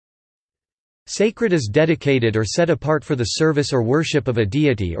Sacred is dedicated or set apart for the service or worship of a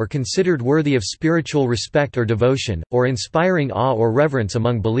deity or considered worthy of spiritual respect or devotion, or inspiring awe or reverence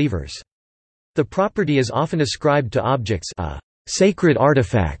among believers. The property is often ascribed to objects, a sacred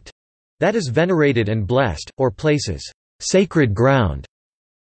artifact that is venerated and blessed, or places, sacred ground.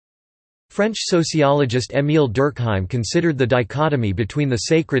 French sociologist Émile Durkheim considered the dichotomy between the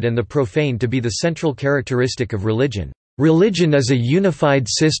sacred and the profane to be the central characteristic of religion. Religion is a unified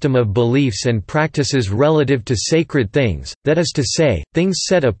system of beliefs and practices relative to sacred things, that is to say, things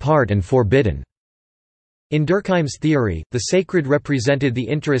set apart and forbidden. In Durkheim's theory, the sacred represented the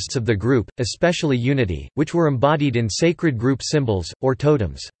interests of the group, especially unity, which were embodied in sacred group symbols, or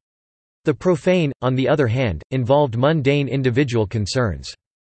totems. The profane, on the other hand, involved mundane individual concerns.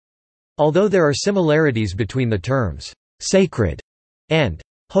 Although there are similarities between the terms sacred and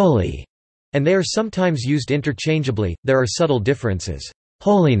holy, and they are sometimes used interchangeably, there are subtle differences.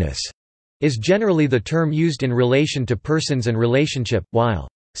 Holiness is generally the term used in relation to persons and relationship, while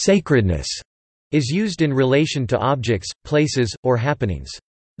sacredness is used in relation to objects, places, or happenings.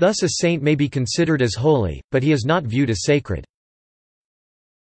 Thus a saint may be considered as holy, but he is not viewed as sacred.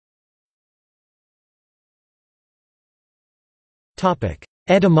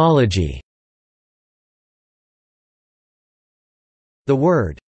 Etymology. The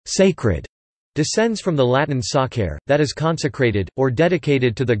word sacred descends from the Latin sacere, that is consecrated, or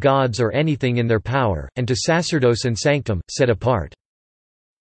dedicated to the gods or anything in their power, and to sacerdos and sanctum, set apart.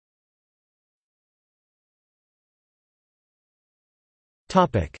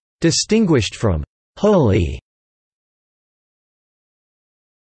 Distinguished from holy.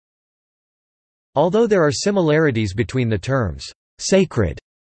 Although there are similarities between the terms sacred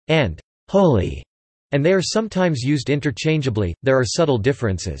and holy, and they are sometimes used interchangeably, there are subtle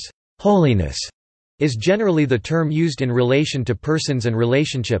differences. Holiness is generally the term used in relation to persons and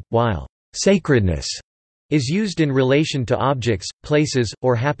relationship, while sacredness is used in relation to objects, places,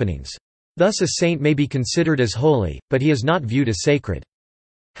 or happenings. Thus a saint may be considered as holy, but he is not viewed as sacred.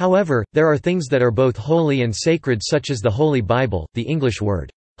 However, there are things that are both holy and sacred, such as the Holy Bible. The English word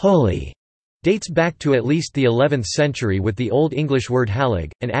holy dates back to at least the 11th century with the Old English word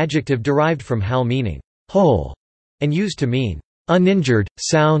halig, an adjective derived from hal meaning whole, and used to mean uninjured,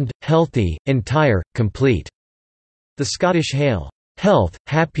 sound, healthy, entire, complete. The Scottish hale, health,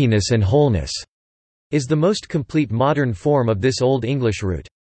 happiness and wholeness, is the most complete modern form of this Old English root.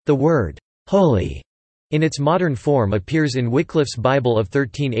 The word holy in its modern form appears in Wycliffe's Bible of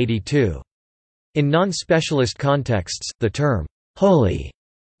 1382. In non-specialist contexts, the term holy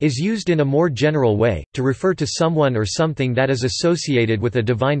is used in a more general way, to refer to someone or something that is associated with a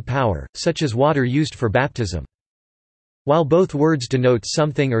divine power, such as water used for baptism. While both words denote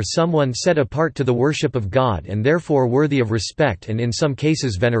something or someone set apart to the worship of God and therefore worthy of respect and in some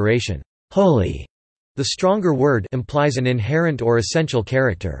cases veneration, holy, the stronger word, implies an inherent or essential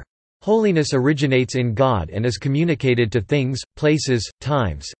character. Holiness originates in God and is communicated to things, places,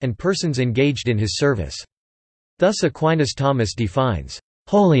 times, and persons engaged in His service. Thus Aquinas Thomas defines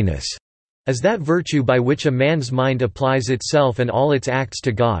holiness as that virtue by which a man's mind applies itself and all its acts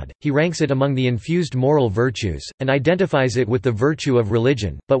to God. He ranks it among the infused moral virtues, and identifies it with the virtue of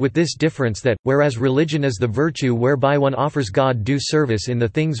religion, but with this difference that, whereas religion is the virtue whereby one offers God due service in the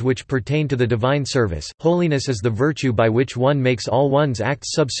things which pertain to the divine service, holiness is the virtue by which one makes all one's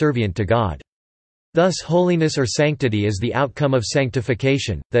acts subservient to God. Thus holiness or sanctity is the outcome of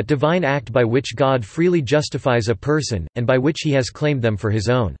sanctification, that divine act by which God freely justifies a person, and by which He has claimed them for His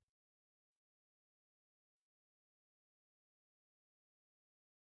own.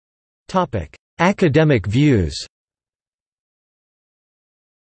 Academic views.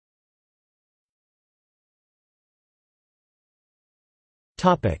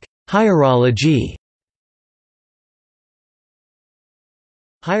 Hierology.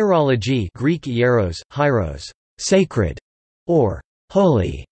 Hierology, Greek hieros, hieros, sacred, or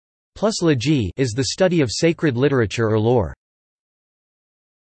holy, plus logy is the study of sacred literature or lore.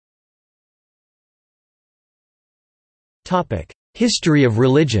 History of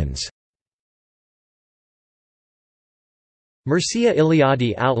religions. Mircea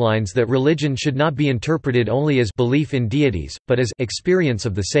Eliade outlines that religion should not be interpreted only as belief in deities, but as experience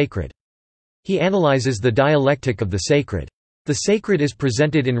of the sacred. He analyzes the dialectic of the sacred. The sacred is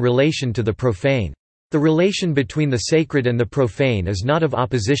presented in relation to the profane. The relation between the sacred and the profane is not of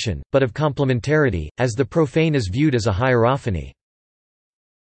opposition, but of complementarity, as the profane is viewed as a hierophany.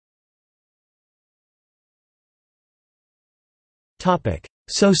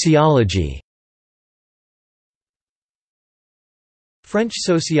 Sociology. French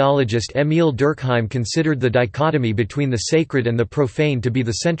sociologist Émile Durkheim considered the dichotomy between the sacred and the profane to be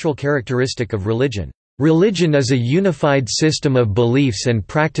the central characteristic of religion. Religion is a unified system of beliefs and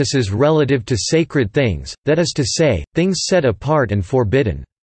practices relative to sacred things, that is to say, things set apart and forbidden.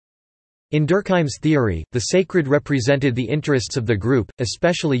 In Durkheim's theory, the sacred represented the interests of the group,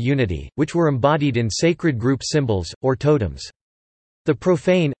 especially unity, which were embodied in sacred group symbols, or totems. The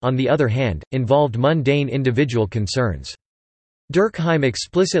profane, on the other hand, involved mundane individual concerns. Durkheim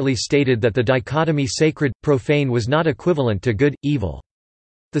explicitly stated that the dichotomy sacred-profane was not equivalent to good-evil.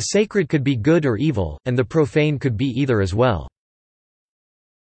 The sacred could be good or evil, and the profane could be either as well.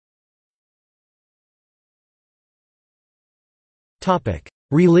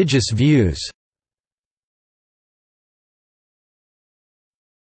 Religious views.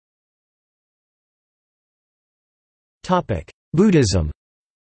 Buddhism.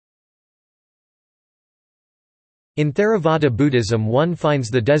 In Theravada Buddhism one finds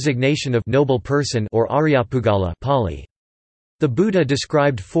the designation of noble person or Aryapugala Pali. The Buddha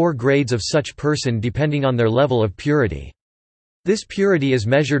described 4 grades of such person depending on their level of purity. This purity is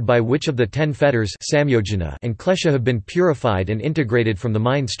measured by which of the 10 fetters and klesha have been purified and integrated from the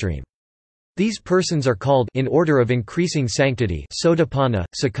mindstream. These persons are called in order of increasing sanctity Sotapanna,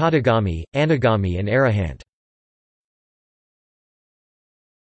 Sakadagami, Anagami and Arahant.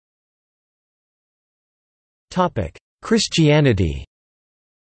 Christianity.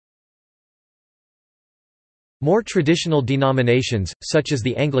 More traditional denominations, such as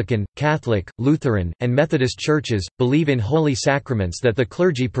the Anglican, Catholic, Lutheran, and Methodist churches, believe in holy sacraments that the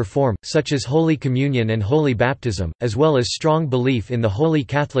clergy perform, such as Holy Communion and Holy Baptism, as well as strong belief in the Holy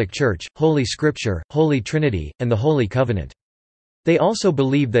Catholic Church, Holy Scripture, Holy Trinity, and the Holy Covenant. They also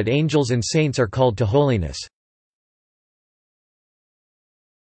believe that angels and saints are called to holiness.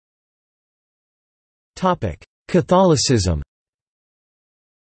 Catholicism.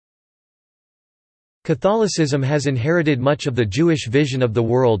 Catholicism has inherited much of the Jewish vision of the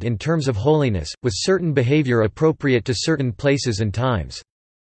world in terms of holiness, with certain behavior appropriate to certain places and times.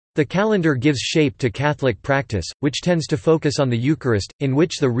 The calendar gives shape to Catholic practice, which tends to focus on the Eucharist, in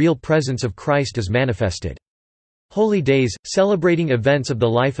which the real presence of Christ is manifested. Holy days, celebrating events of the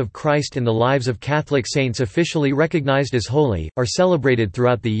life of Christ and the lives of Catholic saints officially recognized as holy, are celebrated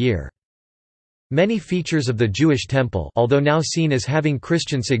throughout the year. Many features of the Jewish temple, although now seen as having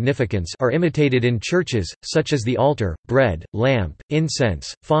Christian significance, are imitated in churches, such as the altar, bread, lamp,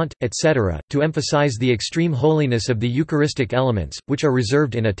 incense, font, etc., to emphasize the extreme holiness of the Eucharistic elements, which are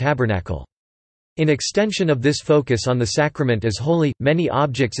reserved in a tabernacle. In extension of this focus on the sacrament as holy, many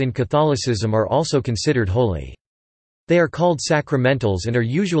objects in Catholicism are also considered holy. They are called sacramentals and are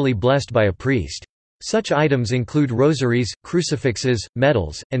usually blessed by a priest. Such items include rosaries, crucifixes,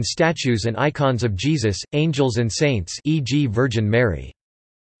 medals, and statues and icons of Jesus, angels and saints, e.g. Virgin Mary.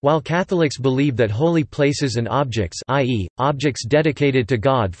 While Catholics believe that holy places and objects, i.e., objects dedicated to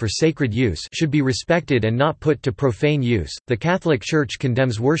God for sacred use, should be respected and not put to profane use, the Catholic Church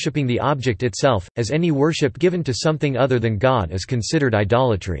condemns worshipping the object itself, as any worship given to something other than God is considered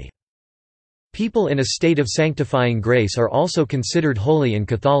idolatry. People in a state of sanctifying grace are also considered holy in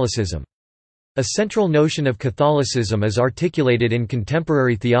Catholicism. A central notion of Catholicism as articulated in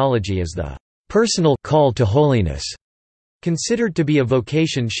contemporary theology is the personal call to holiness, considered to be a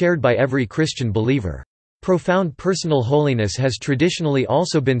vocation shared by every Christian believer. Profound personal holiness has traditionally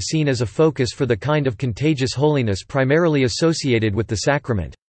also been seen as a focus for the kind of contagious holiness primarily associated with the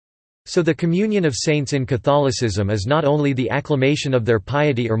sacrament. So the communion of saints in Catholicism is not only the acclamation of their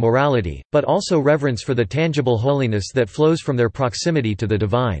piety or morality, but also reverence for the tangible holiness that flows from their proximity to the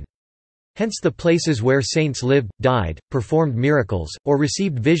divine. Hence the places where saints lived, died, performed miracles, or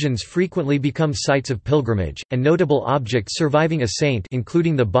received visions frequently become sites of pilgrimage, and notable objects surviving a saint,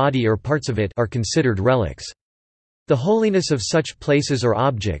 including the body or parts of it, are considered relics. The holiness of such places or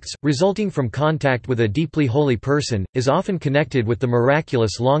objects, resulting from contact with a deeply holy person, is often connected with the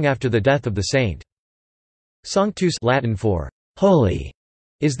miraculous long after the death of the saint. Sanctus, Latin for holy,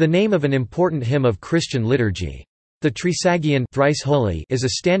 is the name of an important hymn of Christian liturgy. The Trisagion, thrice holy, is a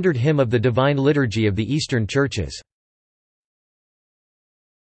standard hymn of the Divine Liturgy of the Eastern Churches.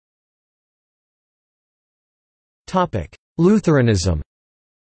 Lutheranism.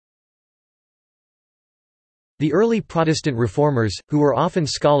 The early Protestant reformers, who were often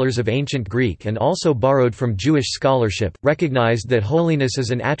scholars of ancient Greek and also borrowed from Jewish scholarship, recognized that holiness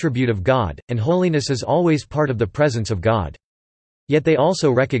is an attribute of God, and holiness is always part of the presence of God. Yet they also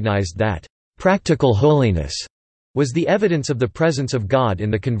recognized that practical holiness was the evidence of the presence of God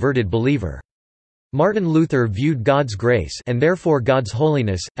in the converted believer. Martin Luther viewed God's grace, and therefore God's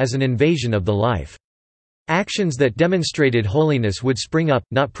holiness, as an invasion of the life. Actions that demonstrated holiness would spring up,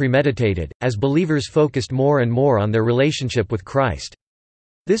 not premeditated, as believers focused more and more on their relationship with Christ.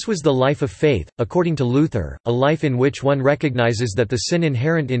 This was the life of faith, according to Luther, a life in which one recognizes that the sin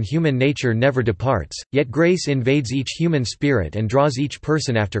inherent in human nature never departs, yet grace invades each human spirit and draws each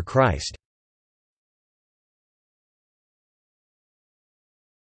person after Christ.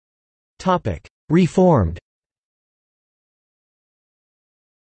 Reformed.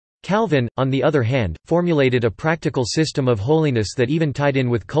 Calvin, on the other hand, formulated a practical system of holiness that even tied in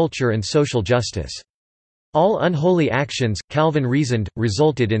with culture and social justice. All unholy actions, Calvin reasoned,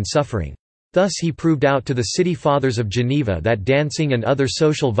 resulted in suffering. Thus he proved out to the city fathers of Geneva that dancing and other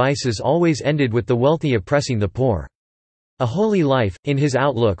social vices always ended with the wealthy oppressing the poor. A holy life, in his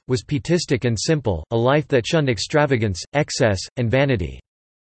outlook, was pietistic and simple, a life that shunned extravagance, excess, and vanity.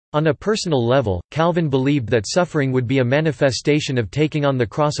 On a personal level, Calvin believed that suffering would be a manifestation of taking on the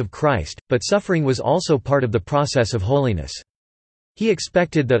cross of Christ, but suffering was also part of the process of holiness. He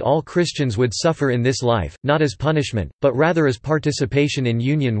expected that all Christians would suffer in this life, not as punishment, but rather as participation in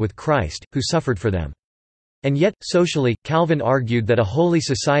union with Christ, who suffered for them. And yet, socially, Calvin argued that a holy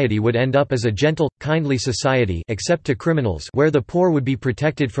society would end up as a gentle, kindly society except to criminals, where the poor would be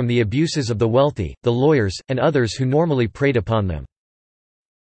protected from the abuses of the wealthy, the lawyers, and others who normally preyed upon them.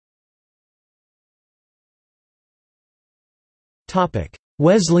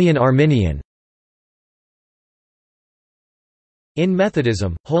 Wesleyan-Arminian. In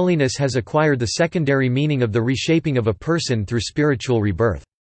Methodism, holiness has acquired the secondary meaning of the reshaping of a person through spiritual rebirth.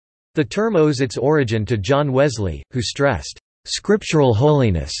 The term owes its origin to John Wesley, who stressed scriptural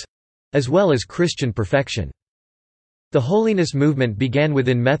holiness as well as Christian perfection. The holiness movement began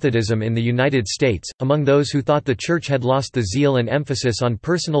within Methodism in the United States, among those who thought the Church had lost the zeal and emphasis on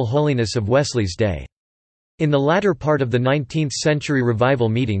personal holiness of Wesley's day. In the latter part of the 19th-century revival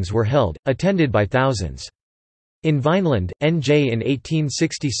meetings were held, attended by thousands. In Vineland, NJ in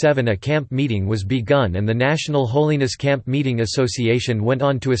 1867 a camp meeting was begun and the National Holiness Camp Meeting Association went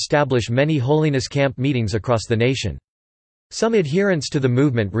on to establish many holiness camp meetings across the nation. Some adherents to the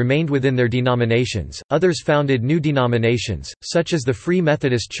movement remained within their denominations, others founded new denominations, such as the Free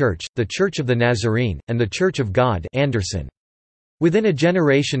Methodist Church, the Church of the Nazarene, and the Church of God Anderson. Within a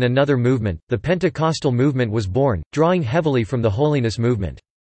generation another movement, the Pentecostal movement was born, drawing heavily from the holiness movement.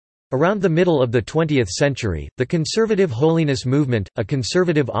 Around the middle of the 20th century, the Conservative Holiness Movement, a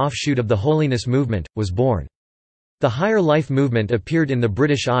conservative offshoot of the holiness movement, was born. The Higher Life movement appeared in the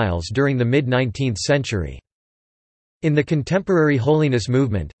British Isles during the mid-19th century. In the contemporary holiness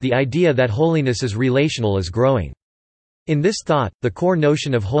movement, the idea that holiness is relational is growing. In this thought, the core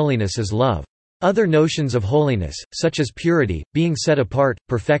notion of holiness is love. Other notions of holiness, such as purity, being set apart,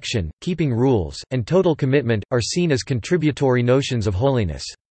 perfection, keeping rules, and total commitment, are seen as contributory notions of holiness.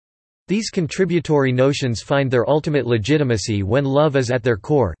 These contributory notions find their ultimate legitimacy when love is at their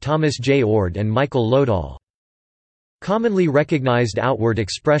core. Thomas J. Ord and Michael Lodahl. Commonly recognized outward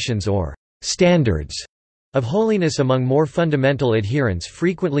expressions or standards of holiness among more fundamental adherents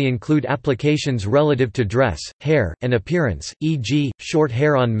frequently include applications relative to dress, hair, and appearance, e.g., short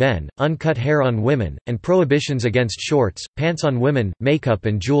hair on men, uncut hair on women, and prohibitions against shorts, pants on women, makeup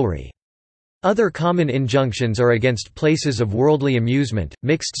and jewelry. Other common injunctions are against places of worldly amusement,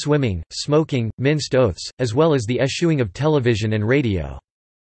 mixed swimming, smoking, minced oaths, as well as the eschewing of television and radio.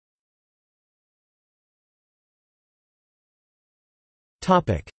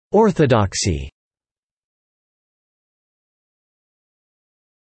 Orthodoxy.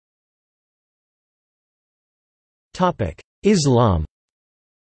 Islam.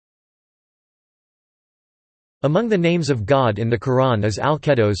 Among the names of God in the Quran is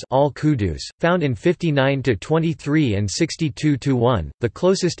Al-Qudus, Al-Qudus, found in 59-23 and 62-1. The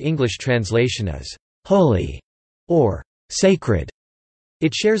closest English translation is holy or sacred.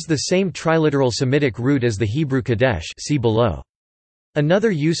 It shares the same triliteral Semitic root as the Hebrew Kadesh, see below.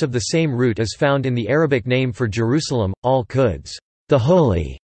 Another use of the same root is found in the Arabic name for Jerusalem, Al-Quds, the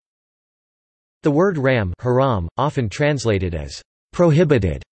holy. The word haram, often translated as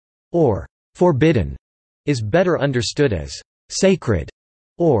prohibited or forbidden, is better understood as sacred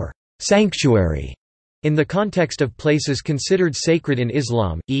or sanctuary in the context of places considered sacred in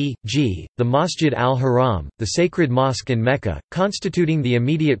Islam, e.g., the Masjid al-Haram, the sacred mosque in Mecca, constituting the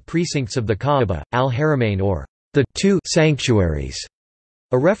immediate precincts of the Kaaba, al-Haramain or the two sanctuaries,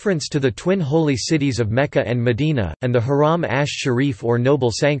 a reference to the twin holy cities of Mecca and Medina, and the Haram ash-Sharif or noble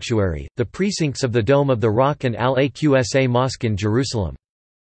sanctuary, the precincts of the Dome of the Rock and al-Aqsa Mosque in Jerusalem.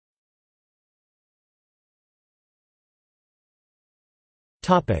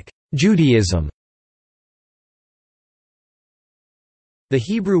 Judaism. The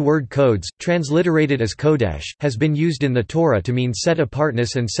Hebrew word codes, transliterated as kodesh, has been used in the Torah to mean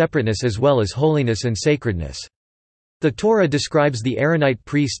set-apartness and separateness as well as holiness and sacredness. The Torah describes the Aaronite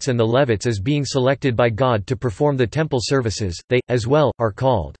priests and the Levites as being selected by God to perform the temple services. They, as well, are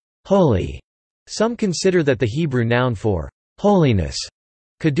called holy. Some consider that the Hebrew noun for holiness,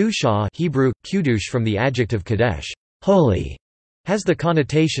 kedusha Hebrew, kudush from the adjective kadesh, holy, has the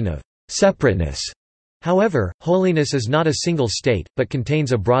connotation of separateness. However, holiness is not a single state, but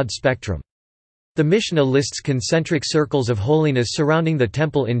contains a broad spectrum. The Mishnah lists concentric circles of holiness surrounding the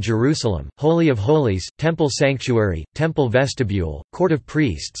temple in Jerusalem: Holy of Holies, Temple Sanctuary, Temple Vestibule, Court of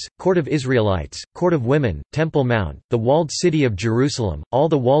Priests, Court of Israelites, Court of Women, Temple Mount, the walled city of Jerusalem, all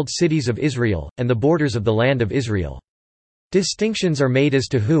the walled cities of Israel, and the borders of the land of Israel. Distinctions are made as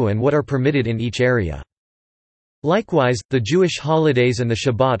to who and what are permitted in each area. Likewise, the Jewish holidays and the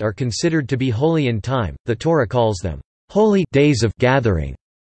Shabbat are considered to be holy in time. The Torah calls them holy days of gathering.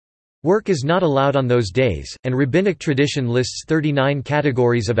 Work is not allowed on those days, and rabbinic tradition lists 39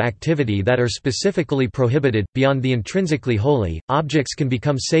 categories of activity that are specifically prohibited. Beyond the intrinsically holy, objects can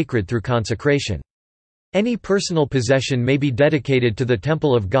become sacred through consecration. Any personal possession may be dedicated to the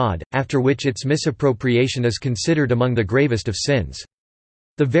temple of God, after which its misappropriation is considered among the gravest of sins.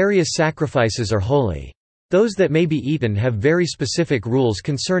 The various sacrifices are holy. Those that may be eaten have very specific rules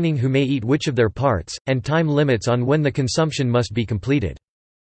concerning who may eat which of their parts, and time limits on when the consumption must be completed.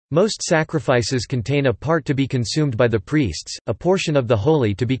 Most sacrifices contain a part to be consumed by the priests, a portion of the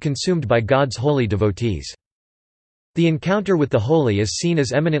holy to be consumed by God's holy devotees. The encounter with the holy is seen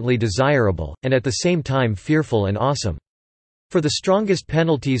as eminently desirable, and at the same time fearful and awesome. For the strongest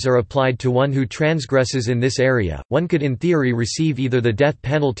penalties are applied to one who transgresses in this area. One could in theory receive either the death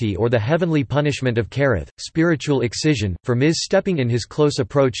penalty or the heavenly punishment of kareth, spiritual excision, for misstepping in his close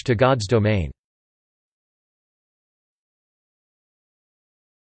approach to God's domain.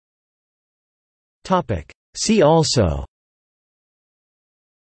 See also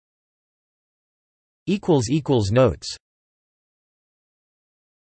Notes